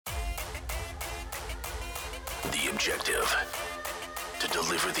The Objective. To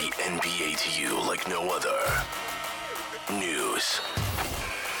deliver the NBA to you like no other. News.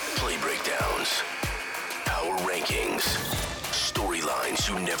 Play breakdowns. Power rankings. Storylines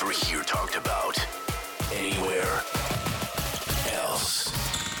you never hear talked about anywhere else.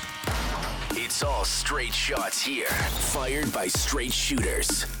 It's all straight shots here. Fired by straight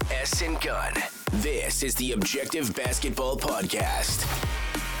shooters. S and Gunn. This is the Objective Basketball Podcast.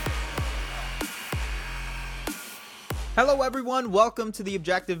 Hello, everyone. Welcome to the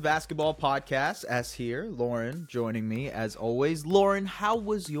Objective Basketball Podcast. S here. Lauren joining me as always. Lauren, how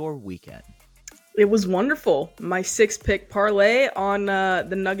was your weekend? It was wonderful. My 6-pick parlay on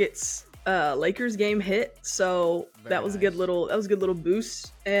the Nuggets Lakers game hit, so that was a good little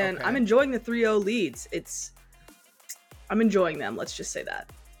boost. And okay. I'm enjoying the 3-0 leads. I'm enjoying them. Let's just say that.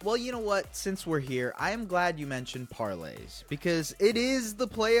 Well, you know what? Since we're here, I am glad you mentioned parlays because it is the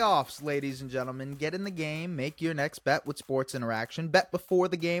playoffs, ladies and gentlemen. Get in the game, make your next bet with Sports Interaction. Bet before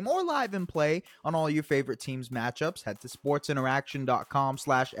the game or live and play on all your favorite teams' matchups. Head to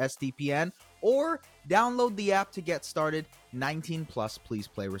sportsinteraction.com/SDPN or download the app to get started. 19 plus, please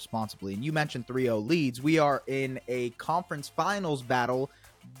play responsibly. And you mentioned 3-0 leads. We are in a conference finals battle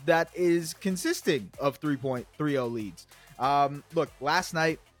that is consisting of 3.30 leads. Look, last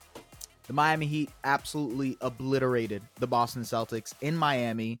night, the Miami Heat absolutely obliterated the Boston Celtics in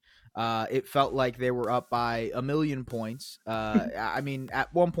Miami. It felt like they were up by 1,000,000 points. I mean,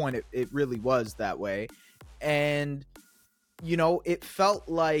 at one point, it really was that way. And, you know, it felt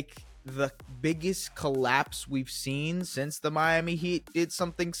like the biggest collapse we've seen since the Miami Heat did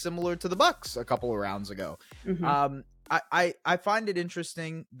something similar to the Bucks a couple of rounds ago. Mm-hmm. I find it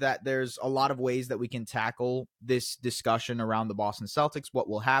interesting that there's a lot of ways that we can tackle this discussion around the Boston Celtics, what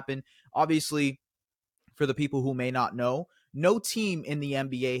will happen. Obviously, for the people who may not know, no team in the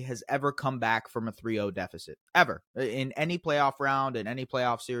NBA has ever come back from a 3-0 deficit, ever. In any playoff round, in any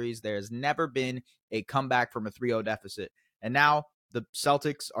playoff series, there's never been a comeback from a 3-0 deficit. And now the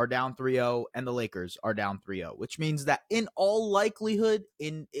Celtics are down 3-0 and the Lakers are down 3-0, which means that in all likelihood,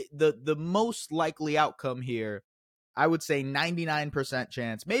 in the most likely outcome here, I would say 99%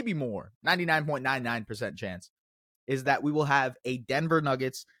 chance, maybe more, 99.99% chance, is that we will have a Denver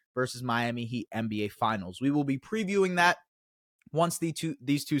Nuggets versus Miami Heat NBA Finals. We will be previewing that once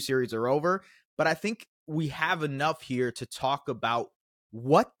these two series are over, but I think we have enough here to talk about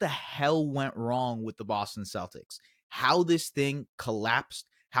what the hell went wrong with the Boston Celtics, how this thing collapsed,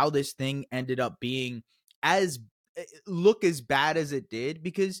 how this thing ended up being as bad as it did,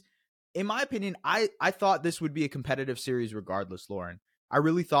 because in my opinion, I thought this would be a competitive series regardless, Lauren. I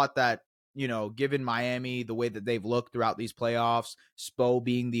really thought that, you know, given Miami, the way that they've looked throughout these playoffs, Spo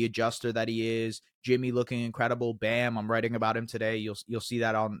being the adjuster that he is, Jimmy looking incredible, Bam, I'm writing about him today. You'll see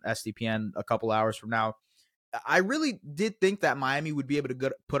that on SDPN a couple hours from now. I really did think that Miami would be able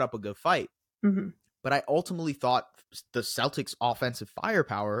to put up a good fight. Mm-hmm. But I ultimately thought the Celtics' offensive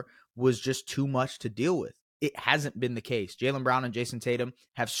firepower was just too much to deal with. It hasn't been the case. Jaylen Brown and Jason Tatum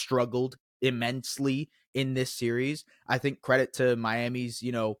have struggled immensely in this series. I think credit to Miami's,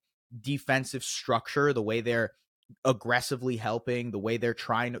 you know, defensive structure, the way they're aggressively helping, the way they're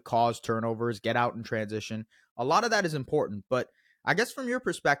trying to cause turnovers, get out in transition. A lot of that is important. But I guess from your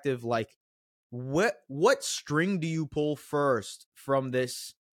perspective, like, what string do you pull first from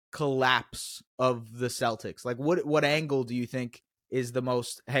this collapse of the Celtics? Like, what angle do you think is the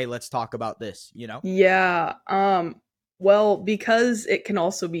most, hey, let's talk about this, you know? Yeah. Well, because it can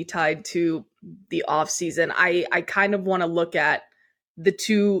also be tied to the offseason, I kind of want to look at the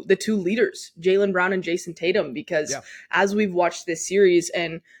two leaders, Jaylen Brown and Jason Tatum, because as we've watched this series,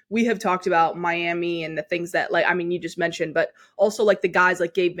 and we have talked about Miami and the things that, like, I mean, you just mentioned, but also like the guys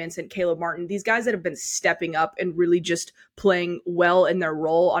like Gabe Vincent, Caleb Martin, these guys that have been stepping up and really just playing well in their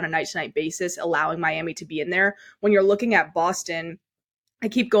role on a night-to-night basis, allowing Miami to be in there. When you're looking at Boston, I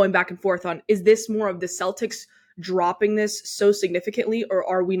keep going back and forth on, is this more of the Celtics dropping this so significantly, or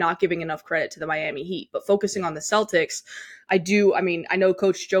are we not giving enough credit to the Miami Heat? But focusing on the Celtics, I know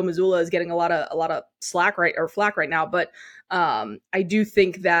Coach Joe Mazzulla is getting a lot of flack right now, but I do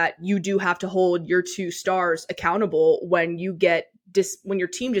think that you do have to hold your two stars accountable when you when your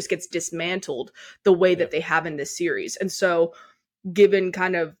team just gets dismantled the way that they have in this series. And so given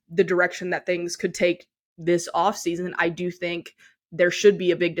kind of the direction that things could take this offseason, I do think there should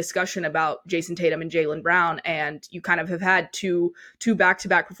be a big discussion about Jason Tatum and Jaylen Brown. And you kind of have had two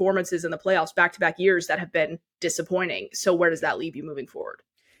back-to-back performances in the playoffs, back-to-back years that have been disappointing. So where does that leave you moving forward?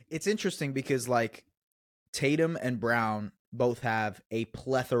 It's interesting because, like, Tatum and Brown both have a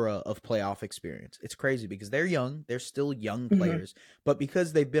plethora of playoff experience. It's crazy because they're young. They're still young Mhm. players. But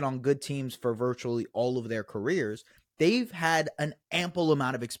because they've been on good teams for virtually all of their careers, they've had an ample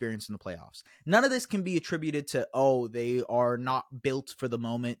amount of experience in the playoffs. None of this can be attributed to, they are not built for the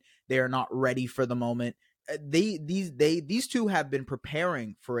moment. They are not ready for the moment. These two have been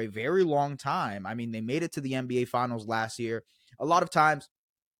preparing for a very long time. I mean, they made it to the NBA Finals last year. A lot of times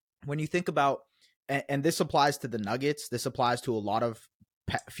when you think about, and this applies to the Nuggets, this applies to a lot of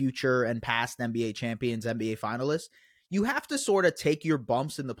future and past NBA champions, NBA finalists, you have to sort of take your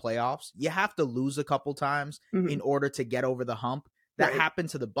bumps in the playoffs. You have to lose a couple times in order to get over the hump. That happened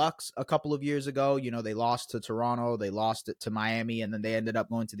to the Bucks a couple of years ago. You know, they lost to Toronto, they lost it to Miami, and then they ended up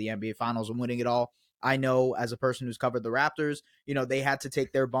going to the NBA Finals and winning it all. I know, as a person who's covered the Raptors, you know, they had to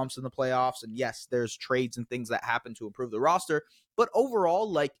take their bumps in the playoffs. And yes, there's trades and things that happen to improve the roster. But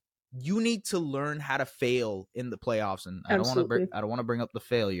overall, like, you need to learn how to fail in the playoffs. And I don't want to bring up the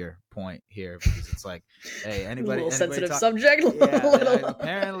failure point here, because it's like, hey, anybody, sensitive subject.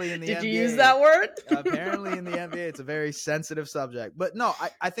 Apparently in the Did NBA, you use that word? Apparently in the NBA, it's a very sensitive subject. But no,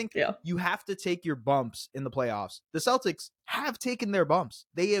 I think you have to take your bumps in the playoffs. The Celtics have taken their bumps.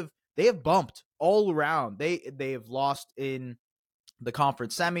 They have bumped all around. They have lost in the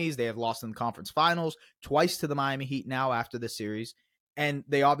conference semis. They have lost in the conference finals twice to the Miami Heat now after this series. And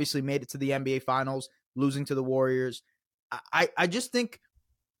they obviously made it to the NBA Finals, losing to the Warriors. I just think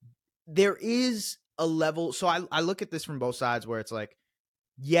there is a level. So I look at this from both sides, where it's like,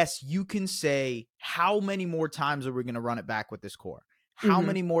 yes, you can say, how many more times are we going to run it back with this core? How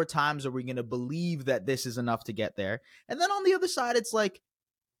many more times are we going to believe that this is enough to get there? And then on the other side, it's like,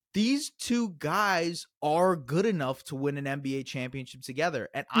 these two guys are good enough to win an NBA championship together.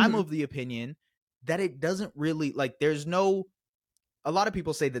 And I'm of the opinion that it doesn't really, like, a lot of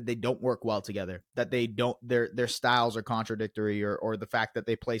people say that they don't work well together, that they don't, their styles are contradictory, or the fact that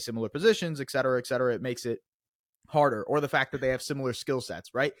they play similar positions, et cetera, it makes it harder, or the fact that they have similar skill sets,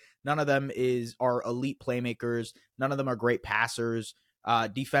 right? None of them are elite playmakers. None of them are great passers.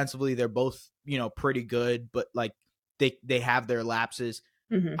 Defensively, they're both, pretty good, but like they have their lapses.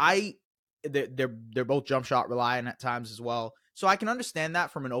 They're both jump shot reliant at times as well. So I can understand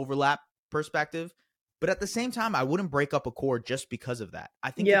that from an overlap perspective. But at the same time, I wouldn't break up a core just because of that. I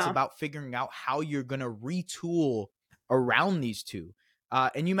think it's about figuring out how you're going to retool around these two.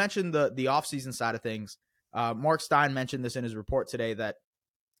 And you mentioned the offseason side of things. Mark Stein mentioned this in his report today, that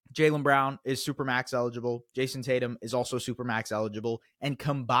Jaylen Brown is Supermax eligible. Jason Tatum is also Supermax eligible. And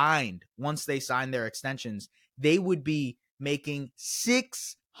combined, once they sign their extensions, they would be making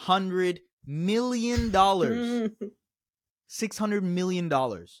 $600 million. $600 million.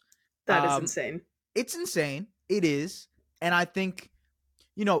 That is insane. It's insane. It is. And I think,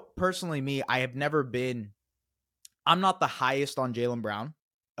 personally, I'm not the highest on Jaylen Brown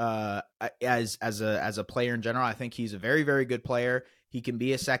as a player in general. I think he's a very, very good player. He can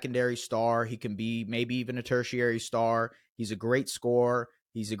be a secondary star. He can be maybe even a tertiary star. He's a great scorer.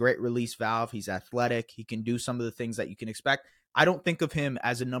 He's a great release valve. He's athletic. He can do some of the things that you can expect. I don't think of him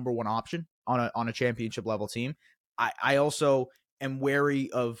as a number one option on a championship level team. I also am wary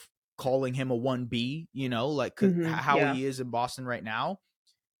of calling him a 1B, how he is in Boston right now.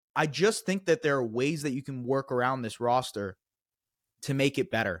 I just think that there are ways that you can work around this roster to make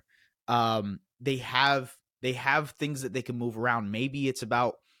it better. They have things that they can move around. Maybe it's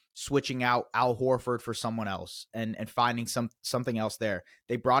about switching out Al Horford for someone else and finding something else there.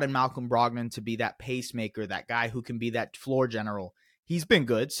 They brought in Malcolm Brogdon to be that pacemaker, that guy who can be that floor general. He's been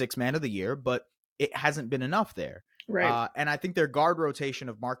good, 6th man of the year, but it hasn't been enough there. Right. And I think their guard rotation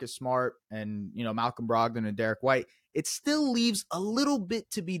of Marcus Smart and, Malcolm Brogdon and Derek White, it still leaves a little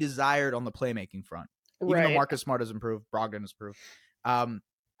bit to be desired on the playmaking front. Even though Marcus Smart has improved, Brogdon has improved.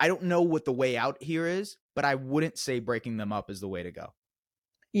 I don't know what the way out here is, but I wouldn't say breaking them up is the way to go.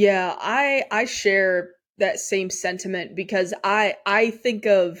 Yeah, I share that same sentiment, because I think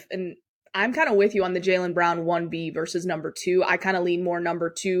of, and I'm kind of with you on the Jaylen Brown 1B versus number 2. I kind of lean more number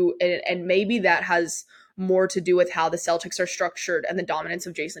 2, and maybe that has more to do with how the Celtics are structured and the dominance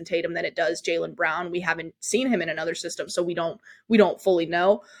of Jason Tatum than it does Jaylen Brown. We haven't seen him in another system, so we don't fully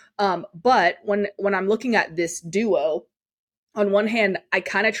know. But when I'm looking at this duo, on one hand, I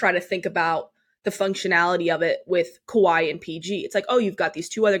kind of try to think about the functionality of it with Kawhi and PG. It's like, oh, you've got these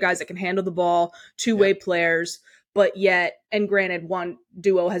two other guys that can handle the ball, two-way players, but yet, and granted, one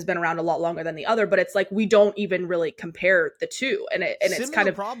duo has been around a lot longer than the other, but it's like we don't even really compare the two, and it's kind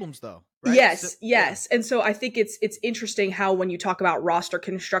of problems though. Right? Yes. Yeah. And so I think it's interesting how when you talk about roster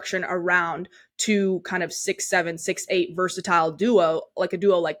construction around two kind of 6'7", 6'8" versatile duo, like a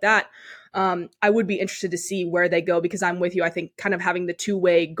duo like that, I would be interested to see where they go, because I'm with you. I think kind of having the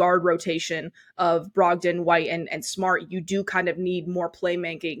two-way guard rotation of Brogdon, White, and Smart, you do kind of need more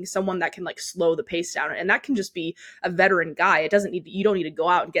playmaking, someone that can like slow the pace down. And that can just be a veteran guy. You don't need to go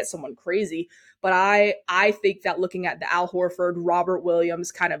out and get someone crazy. But I think that looking at the Al Horford, Robert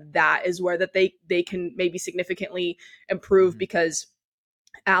Williams, kind of that is where that they can maybe significantly improve, because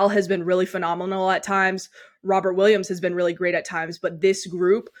Al has been really phenomenal at times. Robert Williams has been really great at times. But this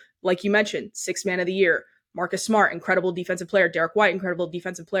group, like you mentioned, sixth man of the year, Marcus Smart, incredible defensive player, Derek White, incredible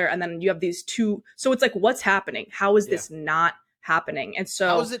defensive player. And then you have these two. So it's like, what's happening? How is this not happening? And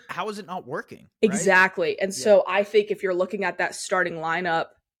so how is it not working? Right? Exactly. And so I think if you're looking at that starting lineup,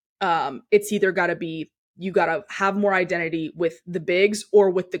 it's either got to be, you got to have more identity with the bigs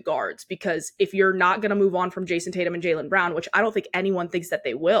or with the guards, because if you're not going to move on from Jason Tatum and Jaylen Brown, which I don't think anyone thinks that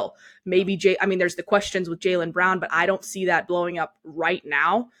they will, maybe there's the questions with Jaylen Brown, but I don't see that blowing up right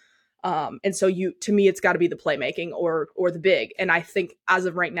now. And so to me, it's got to be the playmaking or the big. And I think as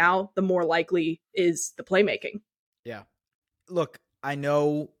of right now, the more likely is the playmaking. Yeah. Look, I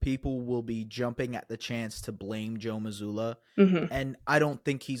know people will be jumping at the chance to blame Joe Mazzulla, and I don't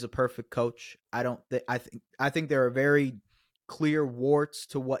think he's a perfect coach. I think there are very clear warts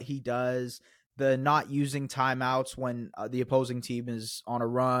to what he does. The not using timeouts when the opposing team is on a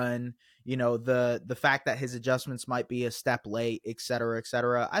run, the fact that his adjustments might be a step late, et cetera, et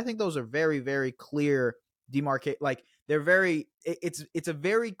cetera. I think those are very, very clear demarcate. Like it's a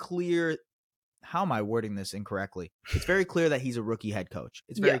very clear. How am I wording this incorrectly? It's very clear that he's a rookie head coach.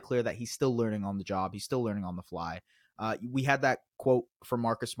 It's very clear that he's still learning on the job. He's still learning on the fly. We had that quote from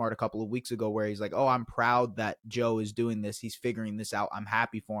Marcus Smart a couple of weeks ago where he's like, "Oh, I'm proud that Joe is doing this. He's figuring this out. I'm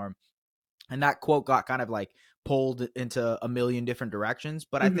happy for him." And that quote got kind of like pulled into a million different directions.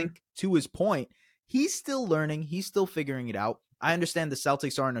 But I think to his point, he's still learning. He's still figuring it out. I understand the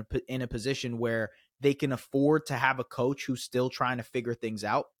Celtics are in a position where they can afford to have a coach who's still trying to figure things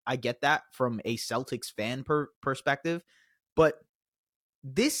out. I get that from a Celtics fan perspective, but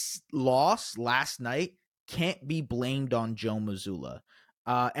this loss last night can't be blamed on Joe Mazzulla.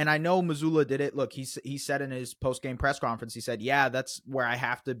 And I know Mazzulla did it. Look, he said in his post-game press conference, he said, yeah, that's where I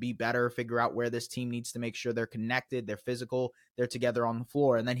have to be better, figure out where this team needs to make sure they're connected, they're physical, they're together on the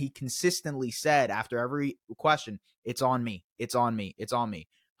floor. And then he consistently said after every question, it's on me, it's on me, it's on me.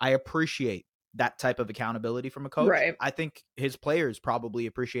 I appreciate that type of accountability from a coach. Right. I think his players probably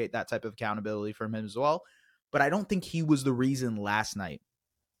appreciate that type of accountability from him as well. But I don't think he was the reason last night.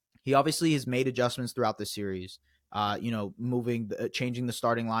 He obviously has made adjustments throughout the series. Changing the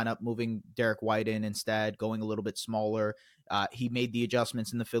starting lineup, moving Derek White in instead, going a little bit smaller. He made the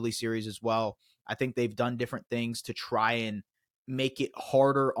adjustments in the Philly series as well. I think they've done different things to try and make it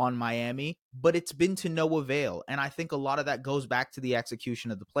harder on Miami, but it's been to no avail. And I think a lot of that goes back to the execution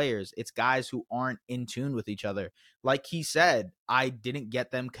of the players. It's guys who aren't in tune with each other. Like he said, I didn't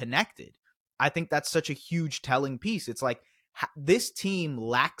get them connected. I think that's such a huge telling piece. It's like, this team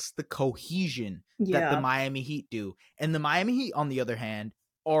lacks the cohesion that the Miami Heat do. And the Miami Heat, on the other hand,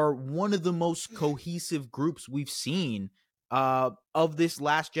 are one of the most cohesive groups we've seen of this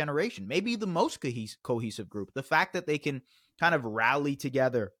last generation. Maybe the most cohesive group. The fact that they can kind of rally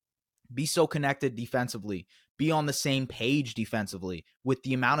together, be so connected defensively, be on the same page defensively with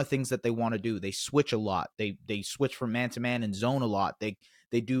the amount of things that they want to do. They switch a lot. They switch from man-to-man and zone a lot.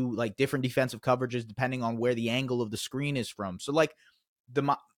 They do like different defensive coverages depending on where the angle of the screen is from. So like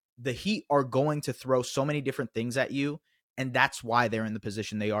the Heat are going to throw so many different things at you, and that's why they're in the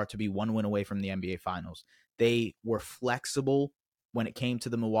position they are to be one win away from the NBA Finals. They were flexible when it came to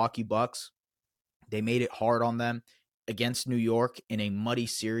the Milwaukee Bucks. They made it hard on them against New York in a muddy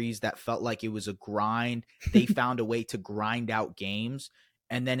series that felt like it was a grind. They found a way to grind out games.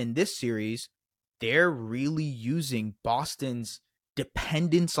 And then in this series, they're really using Boston's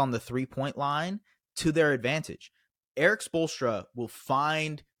dependence on the three-point line to their advantage. Erik Spoelstra will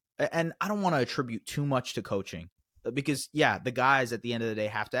find, and I don't want to attribute too much to coaching because, the guys at the end of the day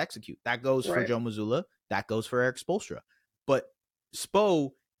have to execute. That goes for Joe Mazzulla. That goes for Erik Spoelstra. But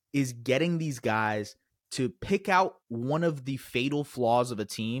Spo is getting these guys to pick out one of the fatal flaws of a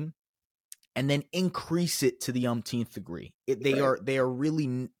team and then increase it to the umpteenth degree. They are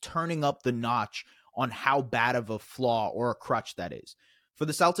really turning up the notch on how bad of a flaw or a crutch that is. For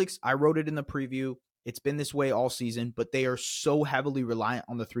the Celtics, I wrote it in the preview. It's been this way all season, but they are so heavily reliant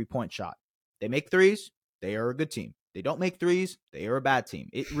on the three-point shot. They make threes, they are a good team. They don't make threes, they are a bad team.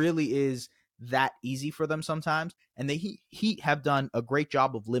 It really is that easy for them sometimes, and the Heat have done a great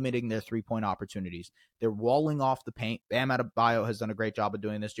job of limiting their three-point opportunities. They're walling off the paint. Bam Adebayo has done a great job of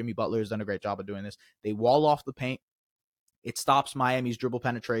doing this. Jimmy Butler has done a great job of doing this. They wall off the paint. It stops Miami's dribble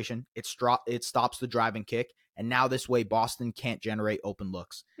penetration. It stops the drive and kick. And now this way, Boston can't generate open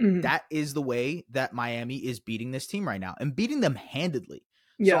looks. Mhm. That is the way that Miami is beating this team right now and beating them handedly.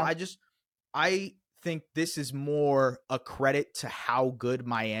 So Yeah. I think this is more a credit to how good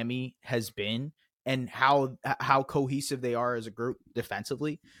Miami has been and how cohesive they are as a group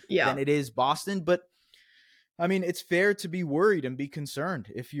defensively Yeah. than it is Boston. But I mean, it's fair to be worried and be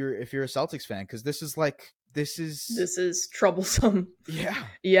concerned if you're a Celtics fan, because this is troublesome. Yeah.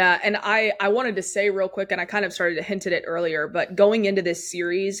 Yeah, and I wanted to say real quick, and I kind of started to hint at it earlier, but going into this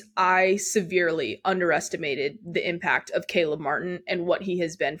series, I severely underestimated the impact of Caleb Martin and what he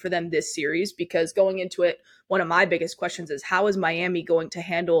has been for them this series, because going into it, one of my biggest questions is, how is Miami going to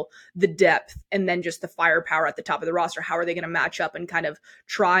handle the depth and then just the firepower at the top of the roster? How are they going to match up and kind of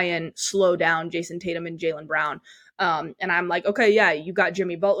try and slow down Jason Tatum and Jaylen Brown? And I'm like, okay, yeah, you got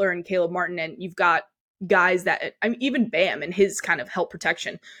Jimmy Butler and Caleb Martin, and you've got guys that, I mean, even Bam and his kind of help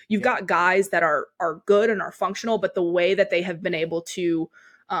protection. You've got guys that are good and are functional, but the way that they have been able to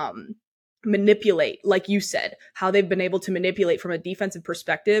manipulate, like you said, how they've been able to manipulate from a defensive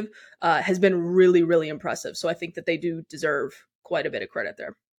perspective has been really, really impressive. So I think that they do deserve quite a bit of credit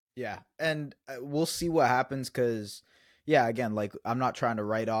there. Yeah, and we'll see what happens, because yeah, again, like, I'm not trying to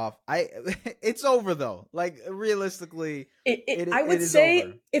write off. It's over though. Like, realistically, I would say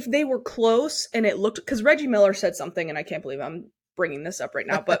over. If they were close and it looked, because Reggie Miller said something, and I can't believe I'm bringing this up right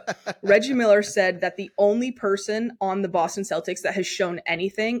now, but Reggie Miller said that the only person on the Boston Celtics that has shown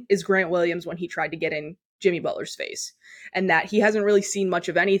anything is Grant Williams when he tried to get in Jimmy Butler's face, and that he hasn't really seen much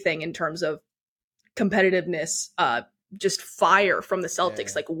of anything in terms of competitiveness, just fire from the Celtics.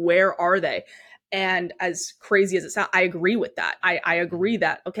 Yeah. Like, where are they? And as crazy as it sounds, I agree with that. I agree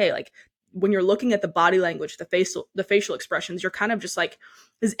that, okay, like, when you're looking at the body language, the facial expressions, you're kind of just like,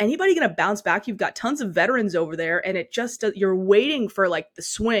 is anybody going to bounce back? You've got tons of veterans over there, and it just, you're waiting for like the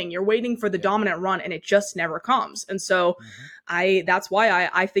swing, you're waiting for the dominant run, and it just never comes. And so that's why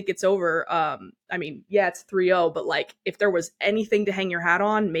I think it's over. I mean, yeah, it's 3-0, but like, if there was anything to hang your hat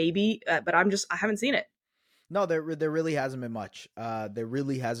on, maybe, but I haven't seen it. No, there really hasn't been much. There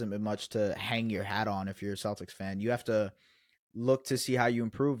really hasn't been much to hang your hat on if you're a Celtics fan. You have to look to see how you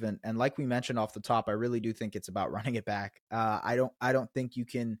improve, and like we mentioned off the top, I really do think it's about running it back. I don't think you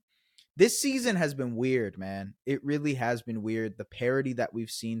can. This season has been weird, man. It really has been weird. The parity that we've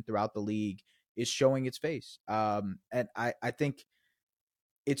seen throughout the league is showing its face. And I think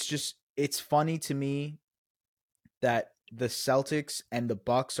it's funny to me that the Celtics and the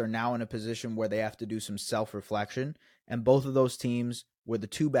Bucks are now in a position where they have to do some self-reflection, and both of those teams were the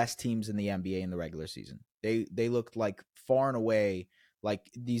two best teams in the NBA in the regular season. They looked like far and away like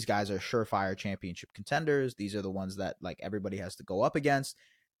these guys are surefire championship contenders. These are the ones that like everybody has to go up against,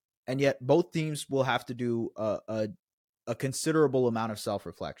 and yet both teams will have to do a considerable amount of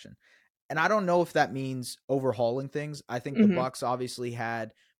self-reflection. And I don't know if that means overhauling things. I think the Bucks obviously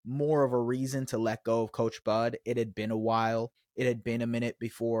had more of a reason to let go of Coach Bud. It had been a while. It had been a minute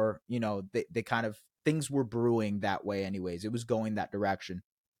before, they kind of, things were brewing that way anyways. It was going that direction.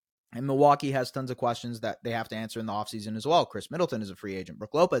 And Milwaukee has tons of questions that they have to answer in the offseason as well. Chris Middleton is a free agent.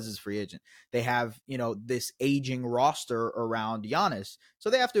 Brook Lopez is a free agent. They have, this aging roster around Giannis. So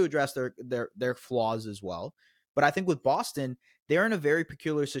they have to address their flaws as well. But I think with Boston, they're in a very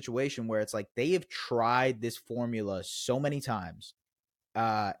peculiar situation where it's like they have tried this formula so many times,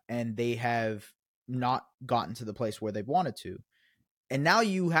 and they have not gotten to the place where they've wanted to. And now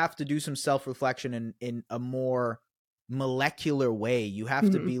you have to do some self-reflection in a more molecular way. You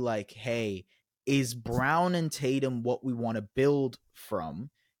have to be like, hey, is Brown and Tatum what we want to build from?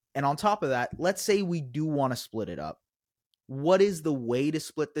 And on top of that, let's say we do want to split it up. What is the way to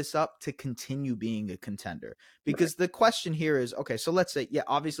split this up to continue being a contender? Because the question here is, okay, so let's say, yeah,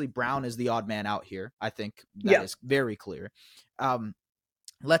 obviously Brown is the odd man out here. I think that is very clear.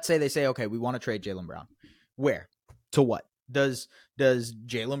 Let's say they say, okay, we want to trade Jaylen Brown. Where? To what? Does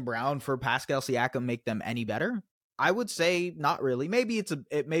Jaylen Brown for Pascal Siakam make them any better? I would say not really. Maybe it's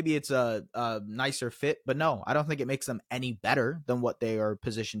a nicer fit, but no, I don't think it makes them any better than what they are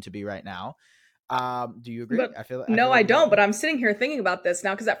positioned to be right now. Do you agree? But, I don't. But I'm sitting here thinking about this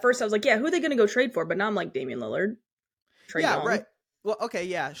now, because at first I was like, yeah, who are they going to go trade for? But now I'm like, Damian Lillard. Right. Well, okay,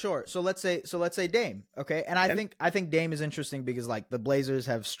 yeah, sure. So let's say Dame, okay? And I think Dame is interesting because like the Blazers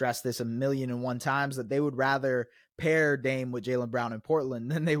have stressed this 1,000,001 times that they would rather pair Dame with Jaylen Brown in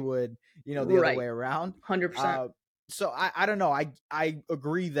Portland than they would, the other way around. 100%. So I don't know. I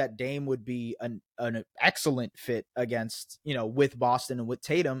agree that Dame would be an excellent fit against, with Boston and with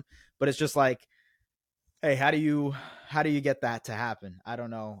Tatum, but it's just like Hey, how do you get that to happen? I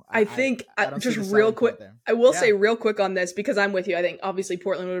don't know. I think I don't see just the real selling quick, point there. I will Yeah. say real quick on this because I'm with you. I think obviously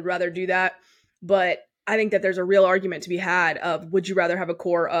Portland would rather do that, but I think that there's a real argument to be had of would you rather have a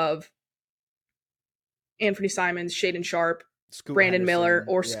core of Anthony Simons, Shaden Sharp, Scoot Brandon Miller,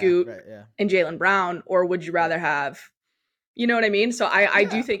 Henderson. or Yeah, Scoot right, yeah. and Jaylen Brown, or would you rather Right. have, you know what I mean? So I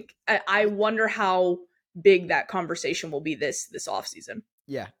do Yeah. think I wonder how big that conversation will be this offseason.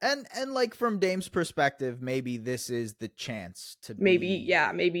 Yeah. And like from Dame's perspective, maybe this is the chance to Maybe, be,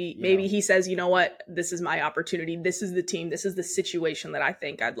 yeah, maybe he says, you know what, this is my opportunity. This is the team. This is the situation that I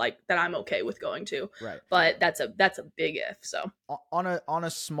think I'd like, that I'm okay with going to. right. But that's a big if. So On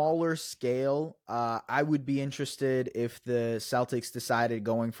a smaller scale, I would be interested if the Celtics decided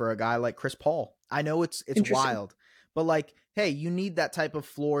going for a guy like Chris Paul. I know it's interesting. wild, but like, hey, you need that type of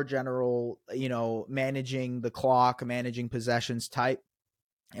floor general, managing the clock, managing possessions type.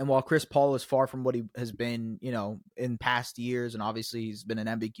 And while Chris Paul is far from what he has been, in past years, and obviously he's been an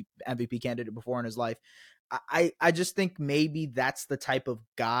MVP candidate before in his life, I just think maybe that's the type of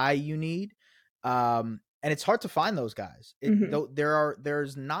guy you need. And it's hard to find those guys. Though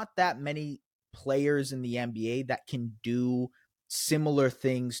there's not that many players in the NBA that can do similar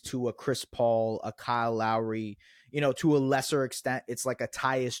things to a Chris Paul, a Kyle Lowry, to a lesser extent, it's like a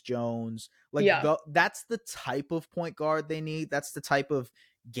Tyus Jones. Like Yeah. that's the type of point guard they need. That's the type of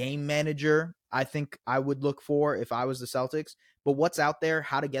game manager I think I would look for if I was the Celtics. But what's out there,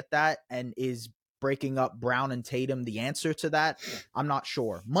 how to get that, and is breaking up Brown and Tatum the answer to that? I'm not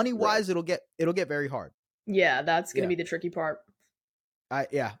sure. Money wise, it'll get very hard. Yeah, that's going to Yeah. be the tricky part.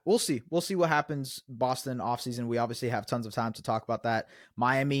 We'll see. We'll see what happens Boston offseason. We obviously have tons of time to talk about that.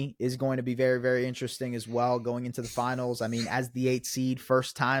 Miami is going to be very, very interesting as well going into the finals. I mean, as the 8th seed,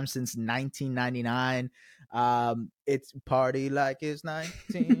 first time since 1999. It's party like it's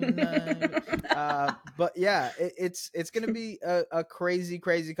 1990. But yeah, it's going to be a crazy,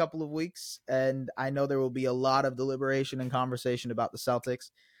 crazy couple of weeks. And I know there will be a lot of deliberation and conversation about the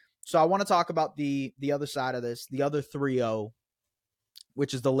Celtics. So I want to talk about the other side of this, the other 3-0,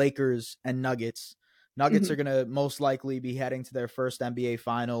 which is the Lakers and Nuggets. Nuggets are going to most likely be heading to their first NBA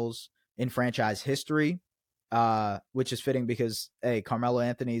Finals in franchise history, which is fitting because, hey, Carmelo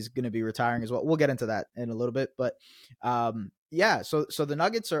Anthony is going to be retiring as well. We'll get into that in a little bit. But, so the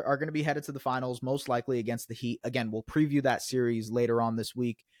Nuggets are going to be headed to the finals, most likely against the Heat. Again, we'll preview that series later on this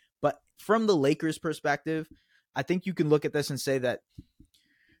week. But from the Lakers' perspective, I think you can look at this and say that,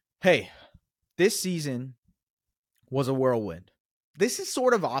 hey, this season was a whirlwind. This is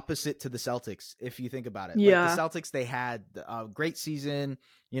sort of opposite to the Celtics, if you think about it. Yeah. Like the Celtics, they had a great season,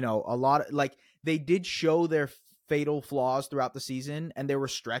 a lot of, like, they did show their fatal flaws throughout the season. And there were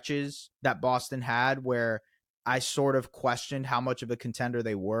stretches that Boston had where I sort of questioned how much of a contender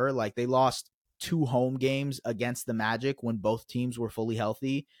they were. Like they lost 2 home games against the Magic when both teams were fully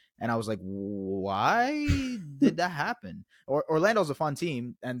healthy. And I was like, why did that happen? Orlando's a fun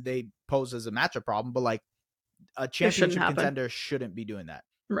team and they pose as a matchup problem, but like, a championship contender shouldn't be doing that.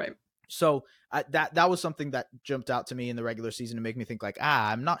 Right. So that was something that jumped out to me in the regular season to make me think like,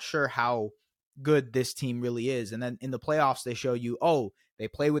 I'm not sure how good this team really is. And then in the playoffs, they show you, they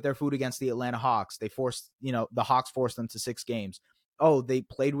play with their food against the Atlanta Hawks. They forced, the Hawks forced them to 6 games. They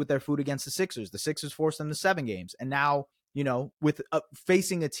played with their food against the Sixers. The Sixers forced them to 7 games. And now, with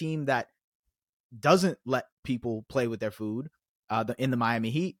facing a team that doesn't let people play with their food in the Miami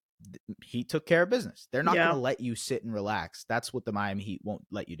Heat, Heat took care of business. They're not going to let you sit and relax. That's what the Miami Heat won't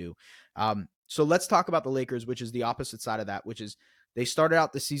let you do. So let's talk about the Lakers, which is the opposite side of that, which is they started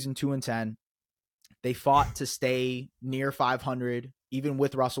out the season 2-10. They fought to stay near 500, even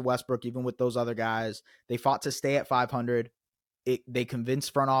with Russell Westbrook, even with those other guys. They fought to stay at 500. They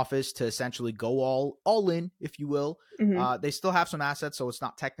convinced front office to essentially go all in, if you will. They still have some assets, so it's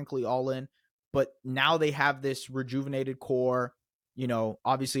not technically all in. But now they have this rejuvenated core.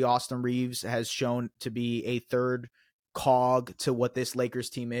 Obviously Austin Reeves has shown to be a third cog to what this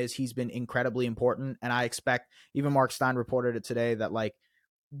Lakers team is. He's been incredibly important. And I expect, even Mark Stein reported it today, that like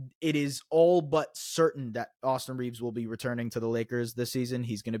it is all but certain that Austin Reeves will be returning to the Lakers this season.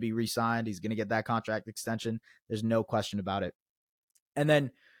 He's going to be re-signed. He's going to get that contract extension. There's no question about it. And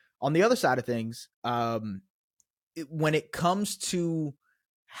then on the other side of things, when it comes to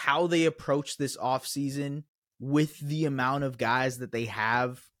how they approach this offseason with the amount of guys that they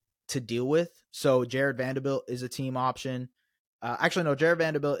have to deal with. So Jared Vanderbilt is a team option. Actually, no, Jared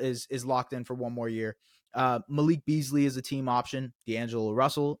Vanderbilt is locked in for 1 more year. Malik Beasley is a team option. D'Angelo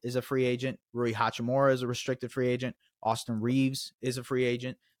Russell is a free agent. Rui Hachimura is a restricted free agent. Austin Reeves is a free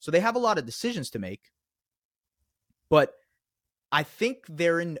agent. So they have a lot of decisions to make. But I think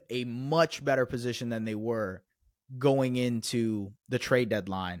they're in a much better position than they were going into the trade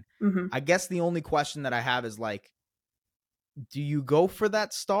deadline. Mm-hmm. I guess the only question that I have is like, do you go for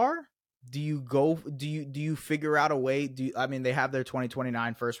that star? Do you figure out a way? I mean, they have their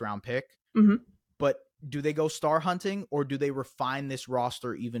 2029 first round pick, Mm-hmm. but do they go star hunting, or do they refine this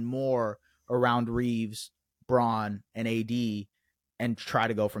roster even more around Reeves, Braun, and AD and try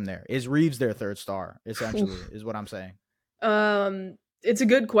to go from there? Is Reeves their third star, essentially, is what I'm saying? It's a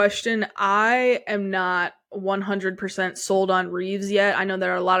good question. I am not 100% sold on Reeves yet. I know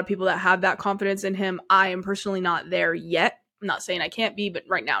there are a lot of people that have that confidence in him. I am personally not there yet. I'm not saying I can't be, but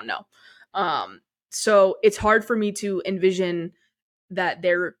right now, no. So it's hard for me to envision that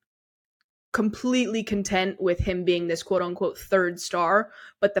they're completely content with him being this quote unquote third star,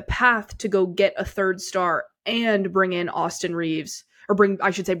 but the path to go get a third star and bring in Austin Reeves, or bring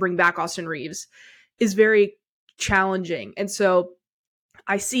back Austin Reeves, is very challenging. And so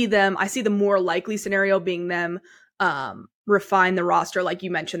I see the more likely scenario being them refine the roster. Like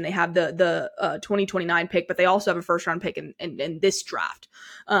you mentioned, they have the 2029 pick, but they also have a first round pick in this draft.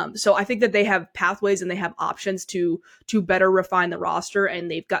 So I think that they have pathways and they have options to better refine the roster.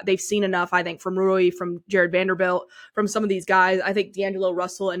 And they've seen enough, I think, from Rui, from Jared Vanderbilt, from some of these guys. I think D'Angelo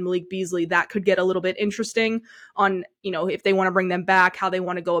Russell and Malik Beasley, that could get a little bit interesting on, if they want to bring them back, how they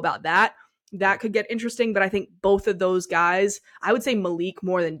want to go about that. That could get interesting, but I think both of those guys, I would say Malik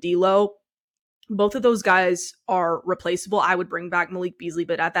more than D'Lo, both of those guys are replaceable. I would bring back Malik Beasley,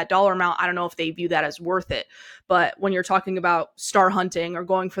 but at that dollar amount, I don't know if they view that as worth it. But when you're talking about star hunting or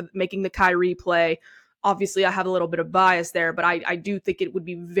going for making the Kyrie play, obviously I have a little bit of bias there, but I do think it would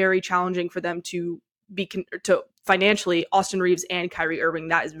be very challenging for them to financially, Austin Reeves and Kyrie Irving.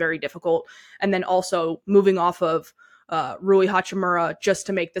 That is very difficult. And then also moving off of Rui Hachimura just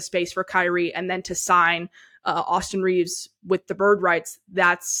to make the space for Kyrie, and then to sign Austin Reeves with the bird rights,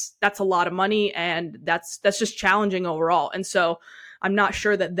 that's a lot of money, and that's just challenging overall. And so I'm not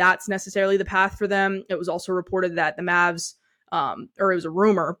sure that that's necessarily the path for them. It was also reported that the Mavs, or it was a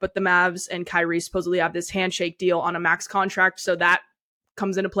rumor, but the Mavs and Kyrie supposedly have this handshake deal on a max contract, so that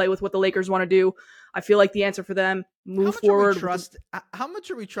comes into play with what the Lakers want to do. I feel like the answer for them, move forward. How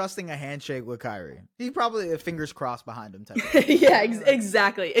much are we trusting a handshake with Kyrie? He probably fingers crossed behind him. Yeah,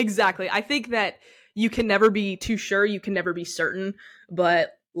 exactly. I think that you can never be too sure. You can never be certain.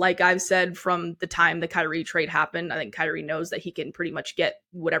 But like I've said from the time the Kyrie trade happened, I think Kyrie knows that he can pretty much get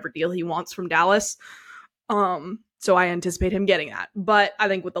whatever deal he wants from Dallas. So I anticipate him getting that. But I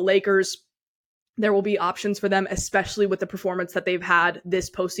think with the Lakers, there will be options for them, especially with the performance that they've had this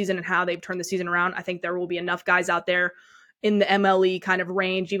postseason and how they've turned the season around. I think there will be enough guys out there in the MLE kind of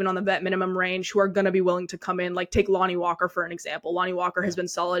range, even on the vet minimum range, who are going to be willing to come in. Like take Lonnie Walker, for an example. Lonnie Walker has been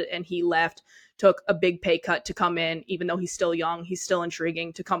solid, and he took a big pay cut to come in. Even though he's still young, he's still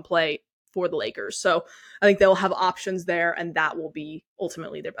intriguing to come play for the Lakers. So I think they'll have options there, and that will be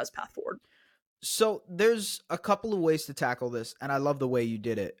ultimately their best path forward. So there's a couple of ways to tackle this, and I love the way you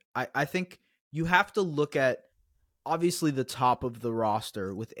did it. I think you have to look at obviously the top of the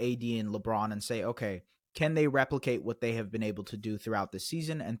roster with AD and LeBron and say, okay, can they replicate what they have been able to do throughout the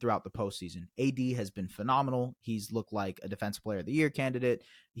season and throughout the postseason? AD has been phenomenal. He's looked like a Defensive Player of the Year candidate.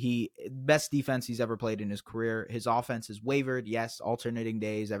 Best defense he's ever played in his career. His offense has wavered. Yes, alternating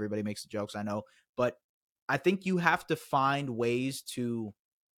days. Everybody makes the jokes, I know. But I think you have to find ways to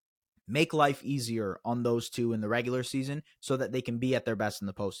make life easier on those two in the regular season so that they can be at their best in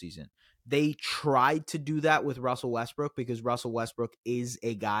the postseason. They tried to do that with Russell Westbrook because Russell Westbrook is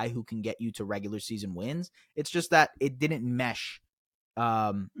a guy who can get you to regular season wins. It's just that it didn't mesh,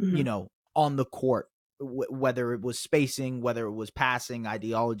 on the court, whether it was spacing, whether it was passing,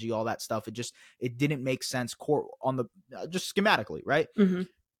 ideology, all that stuff. It didn't make sense court on just schematically, right? Mm-hmm.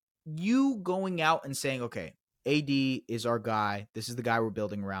 You going out and saying, okay, AD is our guy. This is the guy we're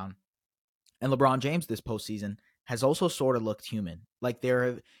building around. And LeBron James this postseason has also sort of looked human. Like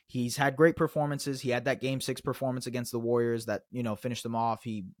he's had great performances. He had that Game 6 performance against the Warriors that, finished them off.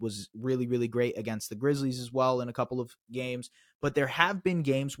 He was really, really great against the Grizzlies as well in a couple of games. But there have been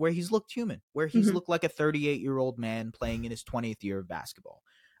games where he's looked human, where he's looked like a 38-year-old man playing in his 20th year of basketball.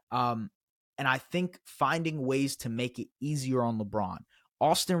 And I think finding ways to make it easier on LeBron.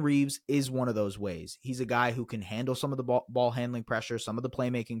 Austin Reeves is one of those ways. He's a guy who can handle some of the ball handling pressure, some of the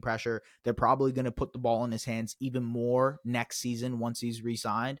playmaking pressure. They're probably going to put the ball in his hands even more next season once he's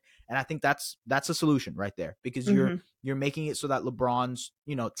re-signed. And I think that's a solution right there because you're making it so that LeBron's,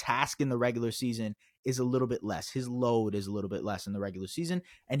 task in the regular season is a little bit less. His load is a little bit less in the regular season,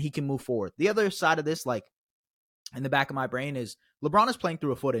 and he can move forward. The other side of this, like in the back of my brain, is LeBron is playing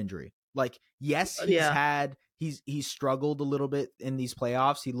through a foot injury. Like, yes, he's struggled a little bit in these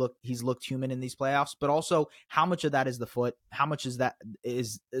playoffs. He's looked human in these playoffs, but also how much of that is the foot? How much is that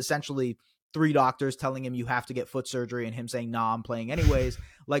is essentially 3 doctors telling him you have to get foot surgery and him saying, nah, I'm playing anyways.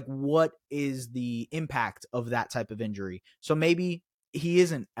 Like, what is the impact of that type of injury? So maybe he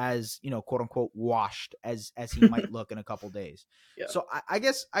isn't as, quote unquote, washed as he might look in a couple days. Yeah. So I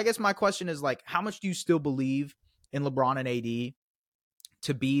guess my question is, like, how much do you still believe in LeBron and AD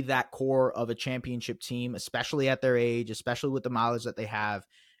to be that core of a championship team, especially at their age, especially with the mileage that they have?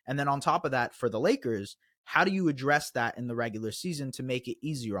 And then on top of that, for the Lakers, how do you address that in the regular season to make it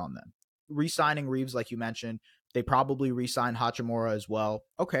easier on them? Re-signing Reeves, like you mentioned, they probably re-sign Hachimura as well.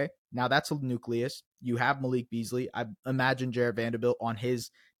 Okay, now that's a nucleus. You have Malik Beasley. I imagine Jared Vanderbilt on his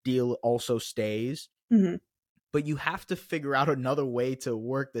deal also stays. Mm-hmm. But you have to figure out another way to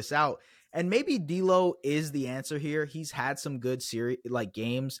work this out. And maybe D'Lo is the answer here. He's had some good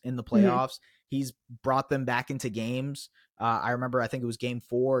games in the playoffs. He's brought them back into games. I remember, I think it was game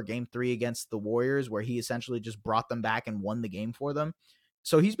 4 or game 3 against the Warriors, where he essentially just brought them back and won the game for them.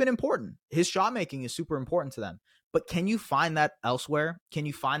 So he's been important. His shot making is super important to them. But can you find that elsewhere? Can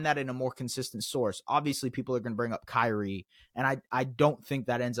you find that in a more consistent source? Obviously, people are going to bring up Kyrie, and I don't think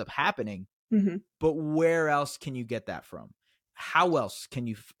that ends up happening. Mm-hmm. But where else can you get that from? How else can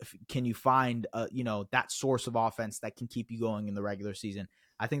you find that source of offense that can keep you going in the regular season?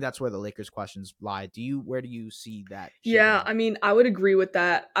 I think that's where the Lakers questions lie. Where do you see that? Yeah, I mean, I would agree with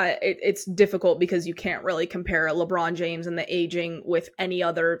that. It's difficult because you can't really compare LeBron James and the aging with any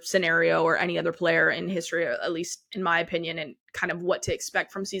other scenario or any other player in history, at least in my opinion, and kind of what to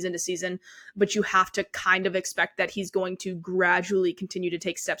expect from season to season. But you have to kind of expect that he's going to gradually continue to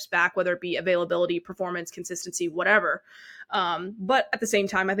take steps back, whether it be availability, performance, consistency, whatever. But at the same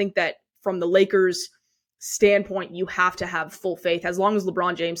time, I think that from the Lakers' standpoint, you have to have full faith. As long as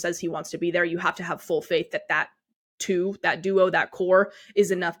LeBron James says he wants to be there, you have to have full faith that that duo, that core is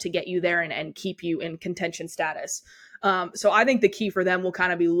enough to get you there and keep you in contention status. So I think the key for them will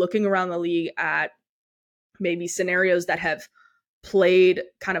kind of be looking around the league at maybe scenarios that have played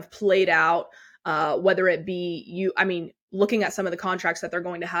out, whether it be looking at some of the contracts that they're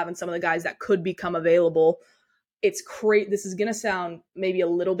going to have and some of the guys that could become available. It's this is going to sound maybe a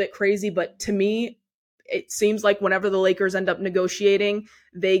little bit crazy, but to me, it seems like whenever the Lakers end up negotiating,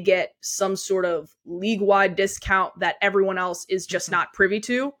 they get some sort of league-wide discount that everyone else is just not privy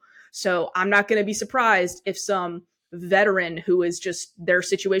to. So I'm not going to be surprised if some veteran who is just, their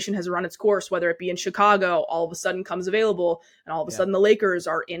situation has run its course, whether it be in Chicago, all of a sudden comes available, and all of a sudden the Lakers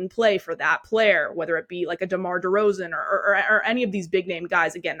are in play for that player, whether it be like a DeMar DeRozan or any of these big-name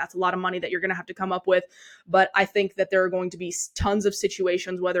guys. Again, that's a lot of money that you're going to have to come up with. But I think that there are going to be tons of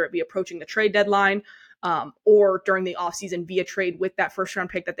situations, whether it be approaching the trade deadline, or during the offseason via trade with that first round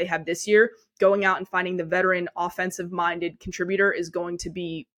pick that they have this year, going out and finding the veteran offensive minded contributor is going to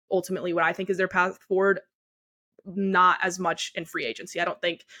be ultimately what I think is their path forward. Not as much in free agency. I don't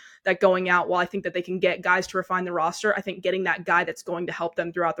think that going out, while I think that they can get guys to refine the roster, I think getting that guy that's going to help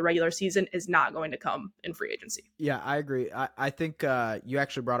them throughout the regular season is not going to come in free agency. Yeah, I agree. I think you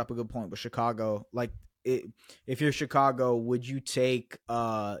actually brought up a good point with Chicago. Like, if you're Chicago, would you take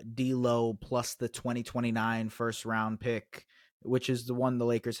D'Lo plus the 2029 first round pick, which is the one the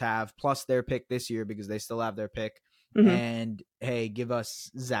Lakers have, plus their pick this year because they still have their pick, and hey, give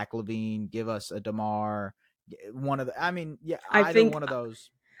us Zach LaVine, give us a DeMar, one of the, either one of those.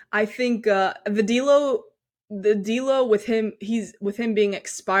 I think the D'Lo with him, with him being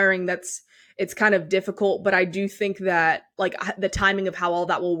expiring, it's kind of difficult, but I do think that like the timing of how all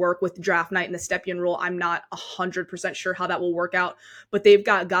that will work with draft night and the Stepien rule, I'm not 100% sure how that will work out, but they've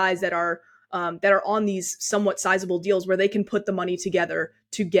got guys that are on these somewhat sizable deals where they can put the money together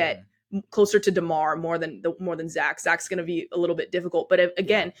to get closer to DeMar more than Zach. Zach's going to be a little bit difficult, but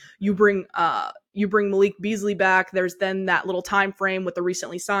again, you bring Malik Beasley back. There's then that little time frame with the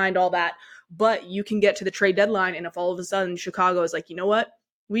recently signed, all that, but you can get to the trade deadline, and if all of a sudden Chicago is like, you know what,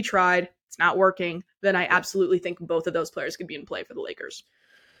 we tried, it's not working, then I absolutely think both of those players could be in play for the Lakers.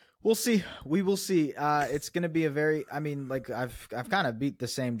 We'll see. We will see. It's going to be I've kind of beat the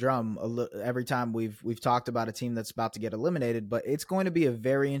same drum every time we've talked about a team that's about to get eliminated, but it's going to be a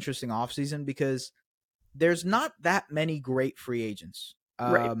very interesting offseason because there's not that many great free agents.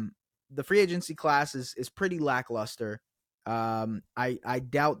 Right. The free agency class is pretty lackluster. I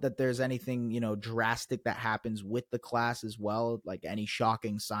doubt that there's anything, drastic that happens with the class as well, like any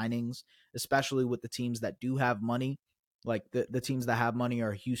shocking signings, especially with the teams that do have money. Like the teams that have money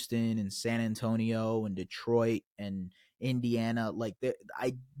are Houston and San Antonio and Detroit and Indiana. Like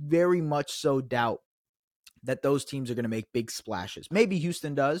I very much so doubt that those teams are going to make big splashes. Maybe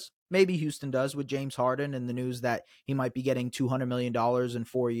Houston does. Maybe Houston does with James Harden and the news that he might be getting $200 million in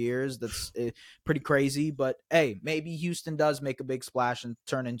 4 years. That's pretty crazy. But hey, maybe Houston does make a big splash and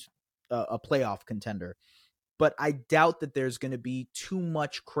turn into a playoff contender. But I doubt that there's going to be too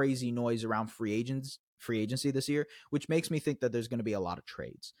much crazy noise around free agency this year, which makes me think that there's going to be a lot of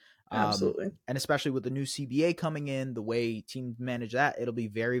trades. Absolutely. And especially with the new CBA coming in, the way teams manage that, it'll be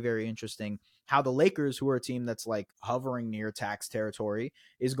very, very interesting how the Lakers, who are a team that's like hovering near tax territory,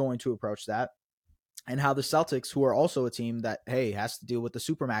 is going to approach that. And how the Celtics, who are also a team that, hey, has to deal with the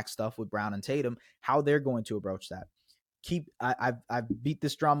Supermax stuff with Brown and Tatum, how they're going to approach that. I've beat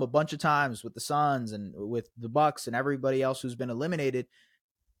this drum a bunch of times with the Suns and with the Bucks and everybody else who's been eliminated.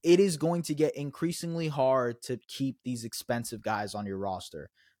 It is going to get increasingly hard to keep these expensive guys on your roster.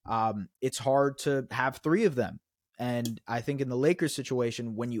 It's hard to have 3 of them. And I think in the Lakers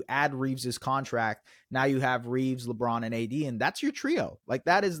situation, when you add Reeves's contract, now you have Reeves, LeBron, and AD, and that's your trio. Like,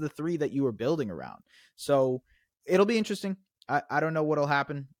 that is the 3 that you are building around. So it'll be interesting. I don't know what'll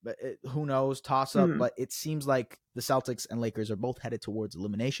happen, but who knows? Toss up. But it seems like the Celtics and Lakers are both headed towards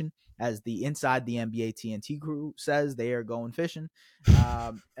elimination, as the Inside the NBA TNT crew says. They are going fishing,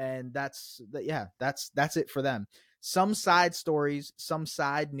 and that's it for them. Some side stories, some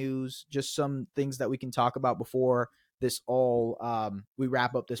side news, just some things that we can talk about before this all we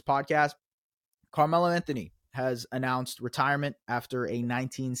wrap up this podcast. Carmelo Anthony has announced retirement after a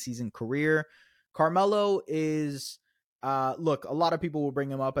 19-season career. Carmelo is look, a lot of people will bring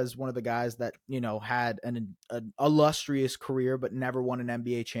him up as one of the guys that, had an illustrious career but never won an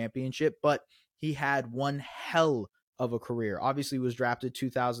NBA championship, but he had one hell of a career. Obviously, he was drafted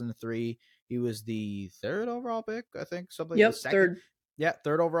 2003. He was the 3rd overall pick, I think, something. Yep, third. Yeah,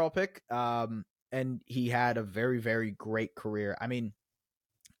 3rd overall pick. And he had a very, very great career. I mean,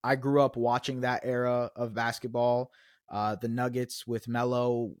 I grew up watching that era of basketball. The Nuggets with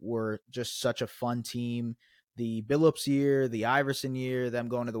Melo were just such a fun team. The Billups year, the Iverson year, them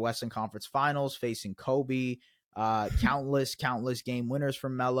going to the Western Conference Finals, facing Kobe, countless game winners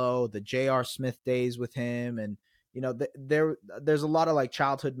from Melo, the J.R. Smith days with him. And, there's a lot of like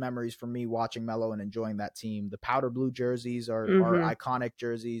childhood memories for me watching Melo and enjoying that team. The powder blue jerseys are iconic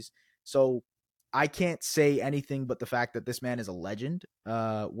jerseys. So I can't say anything but the fact that this man is a legend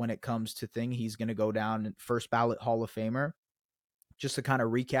when it comes to things. He's going to go down first ballot Hall of Famer. Just to kind of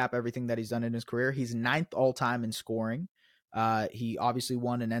recap everything that he's done in his career, he's 9th all-time in scoring. He obviously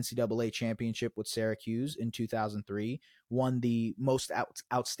won an NCAA championship with Syracuse in 2003, won the most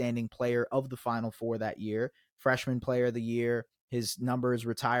outstanding player of the Final Four that year, freshman player of the year. His numbers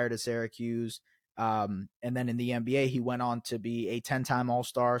retired at Syracuse. And then in the NBA, he went on to be a 10-time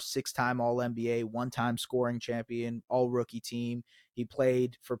All-Star, 6-time All-NBA, 1-time scoring champion, all-rookie team. He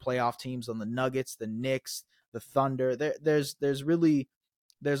played for playoff teams on the Nuggets, the Knicks, the Thunder. There's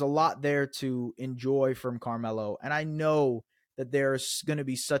a lot there to enjoy from Carmelo. And I know that there's going to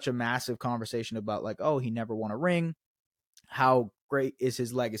be such a massive conversation about like, oh, he never won a ring. How great is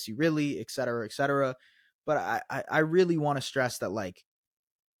his legacy really, et cetera, et cetera. But I really want to stress that like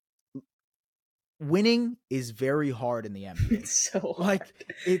winning is very hard in the NBA. It's so hard.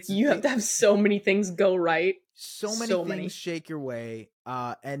 Like you have to have so many things go right. So many things shake your way.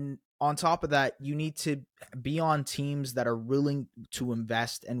 And on top of that, you need to be on teams that are willing to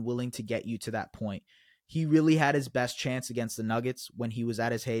invest and willing to get you to that point. He really had his best chance against the Nuggets when he was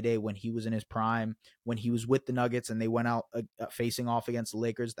at his heyday, when he was in his prime, when he was with the Nuggets and they went out facing off against the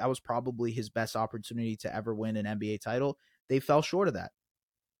Lakers. That was probably his best opportunity to ever win an NBA title. They fell short of that.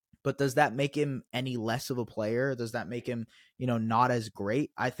 But does that make him any less of a player? Does that make him, not as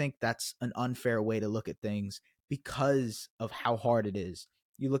great? I think that's an unfair way to look at things because of how hard it is.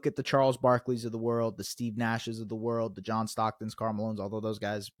 You look at the Charles Barkleys of the world, the Steve Nashes of the world, the John Stocktons, Carmelones, although those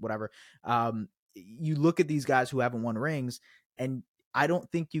guys, whatever. You look at these guys who haven't won rings, and I don't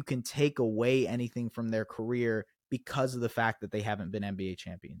think you can take away anything from their career because of the fact that they haven't been NBA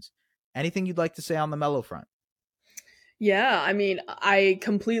champions. Anything you'd like to say on the Melo front? Yeah, I mean, I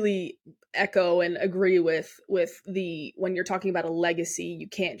completely echo and agree with when you're talking about a legacy, you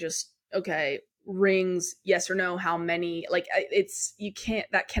can't just, okay, rings, yes or no, how many, like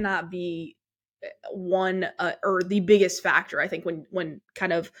that cannot be one or the biggest factor, I think, when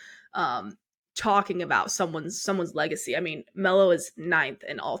kind of talking about someone's legacy. I mean, Melo is 9th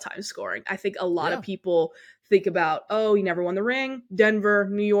in all-time scoring. I think a lot of people think about, oh, he never won the ring, Denver,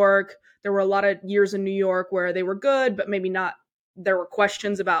 New York. There were a lot of years in New York where they were good, but maybe not. There were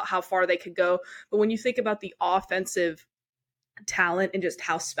questions about how far they could go. But when you think about the offensive talent and just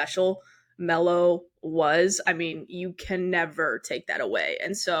how special Melo was, I mean, you can never take that away.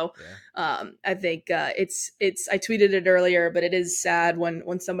 And so I think it's I tweeted it earlier, but it is sad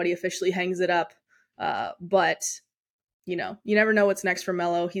when somebody officially hangs it up. But you never know what's next for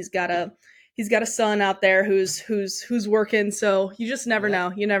Melo. He's got a son out there who's working, so you just never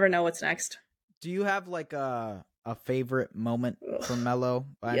know. You never know what's next. Do you have like a favorite moment from Melo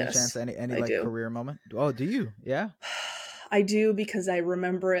by any chance? Any like do. Career moment? Oh, do you? Yeah. I do, because I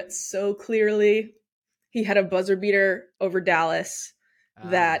remember it so clearly. He had a buzzer beater over Dallas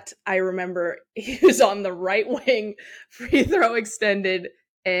that I remember. He was on the right wing, free throw extended,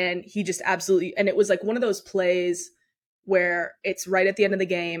 and he just absolutely, and it was like one of those plays where it's right at the end of the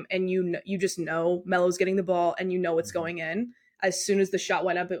game and you just know Melo's getting the ball and it's going in. As soon as the shot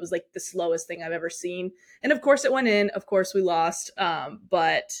went up, it was like the slowest thing I've ever seen. And of course it went in. Of course we lost. And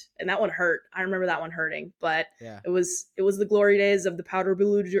that one hurt. I remember that one hurting, but it was the glory days of the powder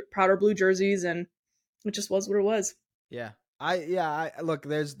blue jerseys, and it just was what it was. Yeah. I look,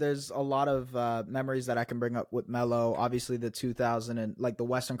 there's a lot of memories that I can bring up with Melo. Obviously the 2000 and like the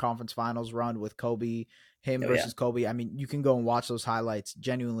Western Conference Finals run with Kobe, versus Kobe. I mean, you can go and watch those highlights.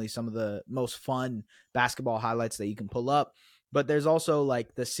 Genuinely some of the most fun basketball highlights that you can pull up. But there's also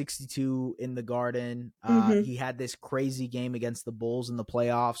like the 62 in the Garden. He had this crazy game against the Bulls in the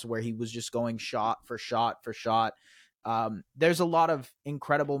playoffs where he was just going shot for shot for shot. There's a lot of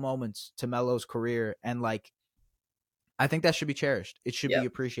incredible moments to Melo's career, and like, I think that should be cherished. It should be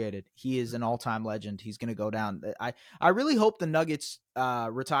appreciated. He is an all-time legend. He's going to go down. I really hope the Nuggets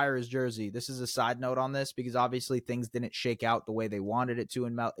retire his jersey. This is a side note on this, because obviously things didn't shake out the way they wanted it to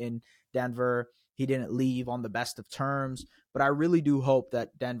in Denver. He didn't leave on the best of terms, but I really do hope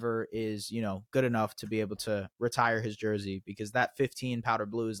that Denver is, good enough to be able to retire his jersey, because that 15 powder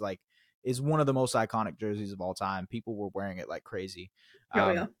blue is one of the most iconic jerseys of all time. People were wearing it like crazy.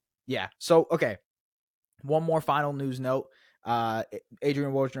 Yeah. So, okay. One more final news note.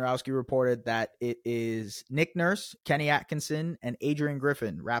 Adrian Wojnarowski reported that it is Nick Nurse, Kenny Atkinson, and Adrian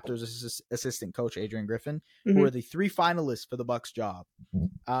Griffin, Raptors assistant coach Adrian Griffin, who are the 3 finalists for the Bucks job.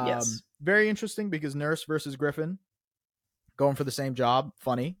 Very interesting, because Nurse versus Griffin going for the same job.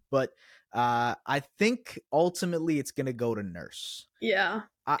 Funny, but I think ultimately it's going to go to Nurse. Yeah.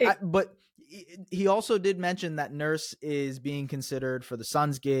 But he also did mention that Nurse is being considered for the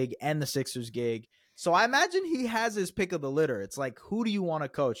Suns gig and the Sixers gig. So I imagine he has his pick of the litter. It's like, who do you want to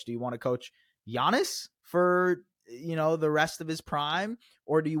coach? Do you want to coach Giannis for, the rest of his prime?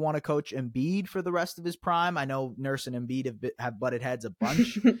 Or do you want to coach Embiid for the rest of his prime? I know Nurse and Embiid have butted heads a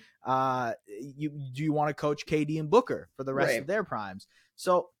bunch. Do you want to coach KD and Booker for the rest of their primes?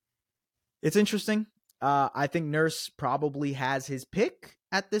 So it's interesting. I think Nurse probably has his pick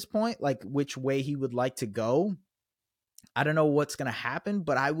at this point, like which way he would like to go. I don't know what's going to happen,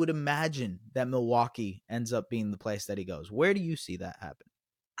 but I would imagine that Milwaukee ends up being the place that he goes. Where do you see that happen?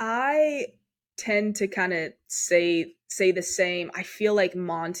 I tend to kind of say the same. I feel like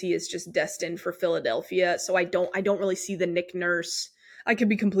Monty is just destined for Philadelphia, so I don't really see the Nick Nurse. I could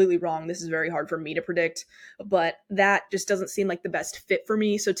be completely wrong. This is very hard for me to predict, but that just doesn't seem like the best fit for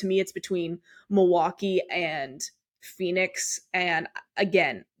me. So to me, it's between Milwaukee and Phoenix. And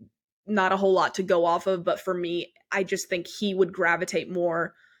again, not a whole lot to go off of, but for me, I just think he would gravitate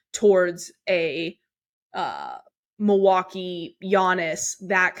more towards a Milwaukee Giannis,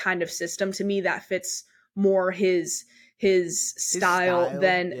 that kind of system. To me, that fits more his style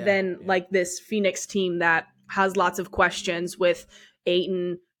than like this Phoenix team that has lots of questions with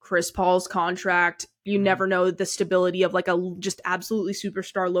Ayton, Chris Paul's contract. You never know the stability of like a just absolutely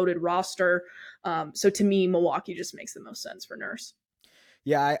superstar loaded roster. So to me, Milwaukee just makes the most sense for Nurse.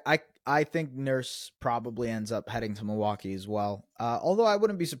 Yeah, I think Nurse probably ends up heading to Milwaukee as well. Although I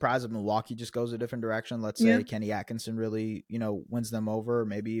wouldn't be surprised if Milwaukee just goes a different direction. Let's say Kenny Atkinson really, wins them over.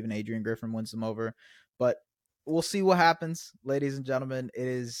 Maybe even Adrian Griffin wins them over. But we'll see what happens, ladies and gentlemen. It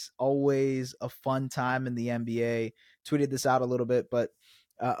is always a fun time in the NBA. Tweeted this out a little bit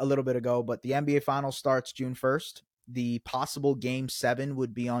ago, but the NBA Finals starts June 1st. The possible Game 7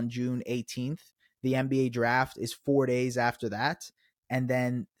 would be on June 18th. The NBA Draft is 4 days after that. And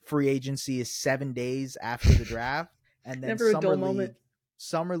then free agency is 7 days after the draft. And then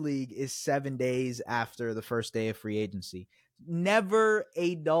Summer League is 7 days after the first day of free agency. Never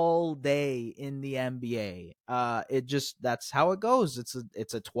a dull day in the NBA. That's how it goes. It's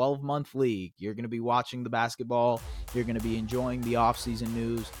a 12-month league. You're going to be watching the basketball. You're going to be enjoying the offseason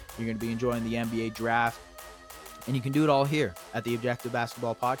news. You're going to be enjoying the NBA draft. And you can do it all here at the Objective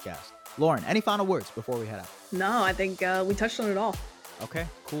Basketball Podcast. Lauren, any final words before we head out? No, I think we touched on it all. Okay,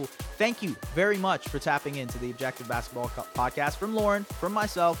 cool. Thank you very much for tapping into the Objective Basketball Podcast. From Lauren, from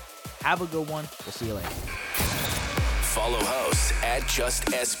myself, Have a good one. We'll see you later. Follow hosts at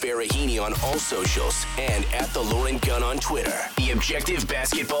Just S Baraheni on all socials and at the Lauren Gunn on Twitter. The Objective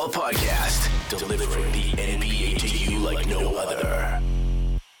Basketball Podcast, delivering the NBA to you like no other.